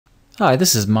Hi,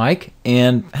 this is Mike,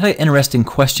 and I had an interesting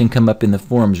question come up in the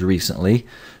forums recently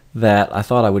that I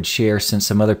thought I would share since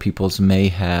some other people's may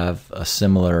have a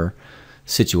similar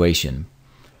situation.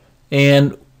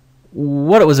 And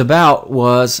what it was about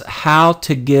was how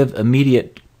to give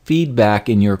immediate feedback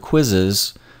in your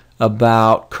quizzes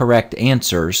about correct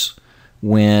answers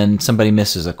when somebody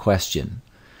misses a question.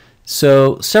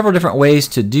 So several different ways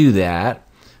to do that.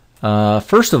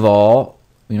 First of all,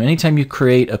 anytime you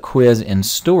create a quiz in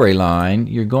Storyline,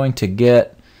 you're going to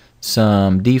get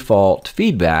some default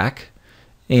feedback,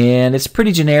 and it's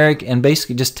pretty generic and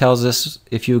basically just tells us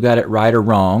if you got it right or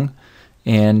wrong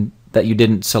and that you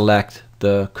didn't select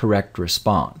the correct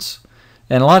response.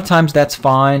 And a lot of times that's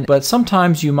fine, but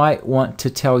sometimes you might want to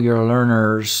tell your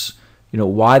learners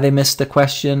why they missed the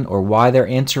question or why their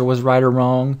answer was right or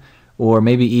wrong, or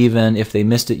maybe even if they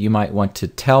missed it, you might want to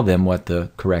tell them what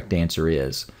the correct answer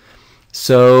is.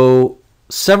 So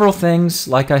several things,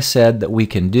 like I said, that we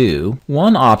can do.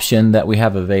 One option that we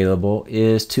have available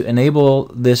is to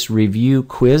enable this review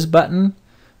quiz button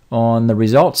on the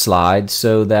results slide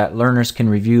so that learners can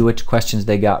review which questions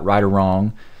they got right or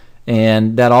wrong.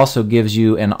 And that also gives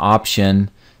you an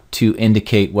option to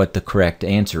indicate what the correct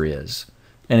answer is.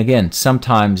 And again,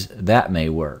 sometimes that may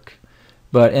work.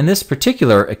 But in this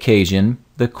particular occasion,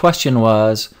 the question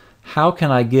was, how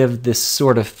can I give this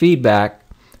sort of feedback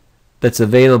that's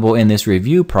available in this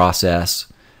review process,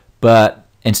 but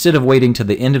instead of waiting to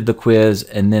the end of the quiz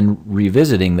and then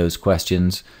revisiting those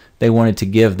questions, they wanted to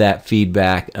give that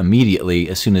feedback immediately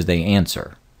as soon as they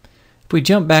answer. If we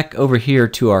jump back over here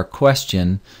to our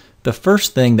question, the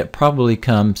first thing that probably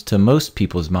comes to most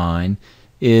people's mind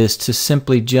is to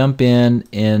simply jump in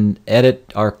and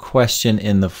edit our question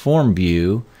in the form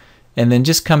view, and then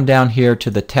just come down here to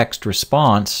the text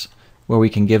response where we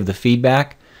can give the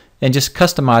feedback, and just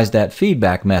customize that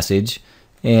feedback message.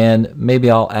 And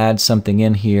maybe I'll add something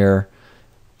in here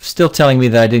still telling me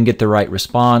that I didn't get the right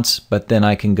response, but then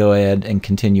I can go ahead and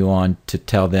continue on to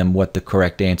tell them what the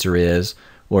correct answer is,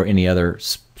 or any other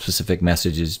specific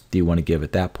messages do you want to give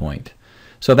at that point.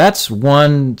 So that's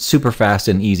one super fast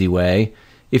and easy way.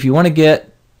 If you want to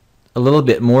get a little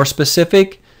bit more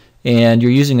specific and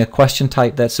you're using a question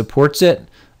type that supports it,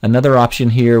 another option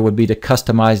here would be to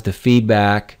customize the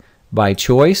feedback by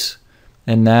choice.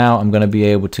 And now I'm going to be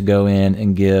able to go in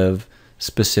and give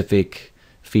specific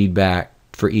feedback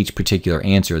for each particular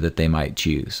answer that they might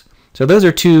choose. So those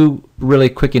are two really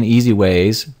quick and easy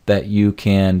ways that you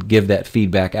can give that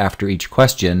feedback after each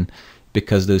question,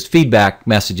 because those feedback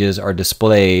messages are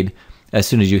displayed as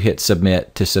soon as you hit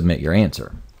submit to submit your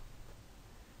answer.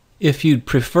 If you'd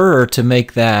prefer to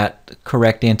make that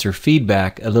correct answer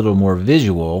feedback a little more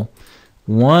visual,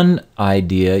 one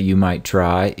idea you might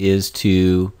try is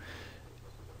to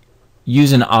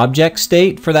use an object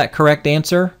state for that correct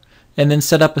answer, and then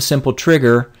set up a simple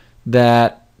trigger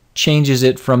that changes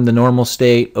it from the normal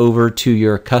state over to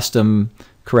your custom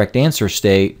correct answer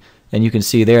state. And you can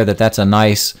see there that that's a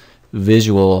nice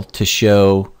visual to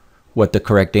show what the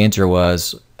correct answer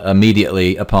was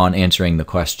immediately upon answering the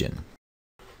question.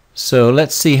 So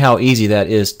let's see how easy that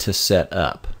is to set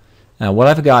up. Now what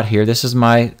I've got here, this is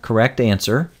my correct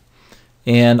answer,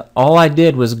 and all I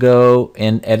did was go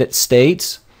and edit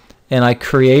states, and I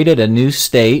created a new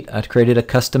state. I created a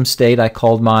custom state. I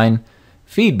called mine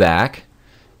feedback,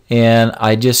 and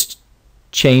I just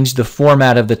changed the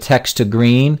format of the text to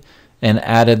green and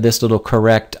added this little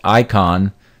correct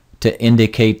icon to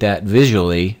indicate that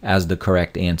visually as the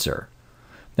correct answer.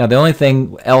 Now the only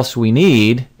thing else we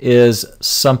need is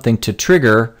something to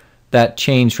trigger that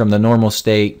change from the normal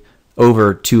state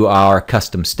over to our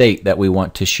custom state that we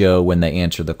want to show when they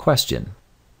answer the question.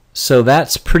 So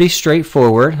that's pretty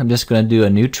straightforward. I'm just going to do a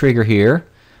new trigger here.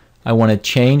 I want to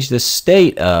change the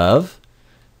state of,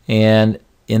 and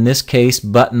in this case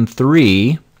button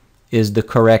 3 is the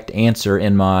correct answer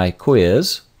in my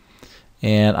quiz,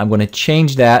 and I'm going to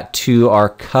change that to our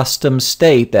custom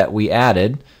state that we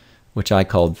added, which I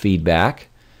called feedback,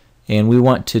 and we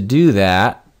want to do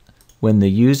that when the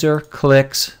user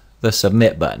clicks the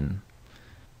submit button.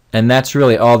 And that's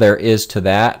really all there is to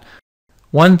that.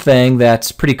 One thing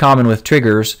that's pretty common with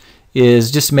triggers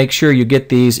is just make sure you get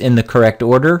these in the correct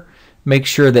order. Make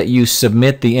sure that you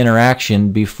submit the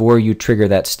interaction before you trigger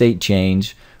that state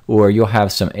change, or you'll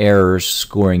have some errors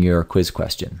scoring your quiz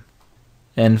question.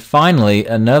 And finally,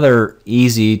 another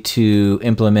easy to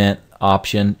implement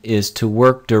option is to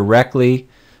work directly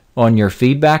on your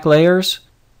feedback layers.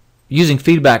 Using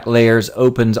feedback layers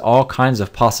opens all kinds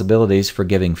of possibilities for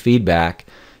giving feedback.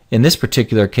 In this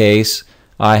particular case,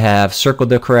 I have circled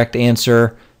the correct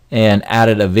answer and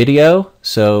added a video,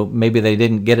 so maybe they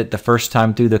didn't get it the first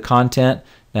time through the content,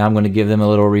 Now I'm going to give them a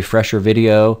little refresher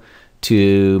video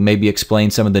to maybe explain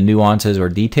some of the nuances or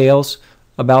details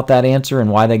about that answer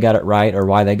and why they got it right or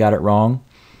why they got it wrong.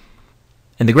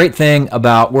 And the great thing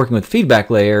about working with feedback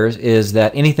layers is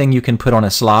that anything you can put on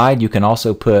a slide, you can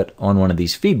also put on one of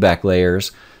these feedback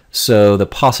layers, so the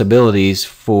possibilities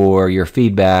for your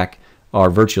feedback are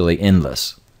virtually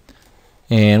endless.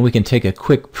 And we can take a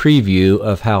quick preview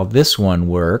of how this one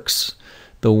works.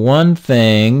 The one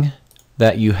thing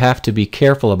that you have to be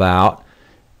careful about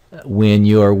when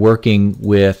you are working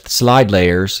with slide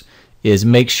layers is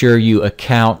make sure you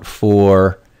account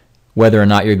for whether or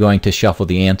not you're going to shuffle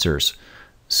the answers.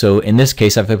 So in this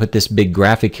case, if I put this big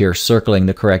graphic here circling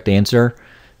the correct answer,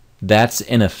 that's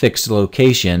in a fixed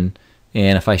location,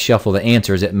 and if I shuffle the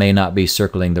answers, it may not be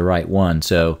circling the right one.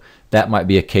 So that might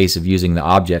be a case of using the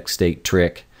object state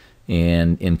trick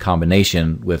in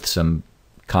combination with some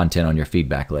content on your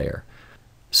feedback layer.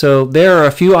 So there are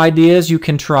a few ideas you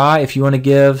can try if you want to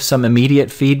give some immediate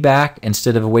feedback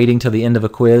instead of waiting till the end of a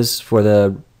quiz for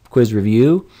the quiz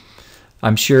review.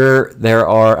 I'm sure there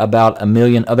are about a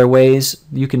million other ways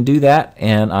you can do that,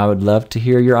 and I would love to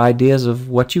hear your ideas of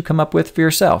what you come up with for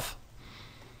yourself.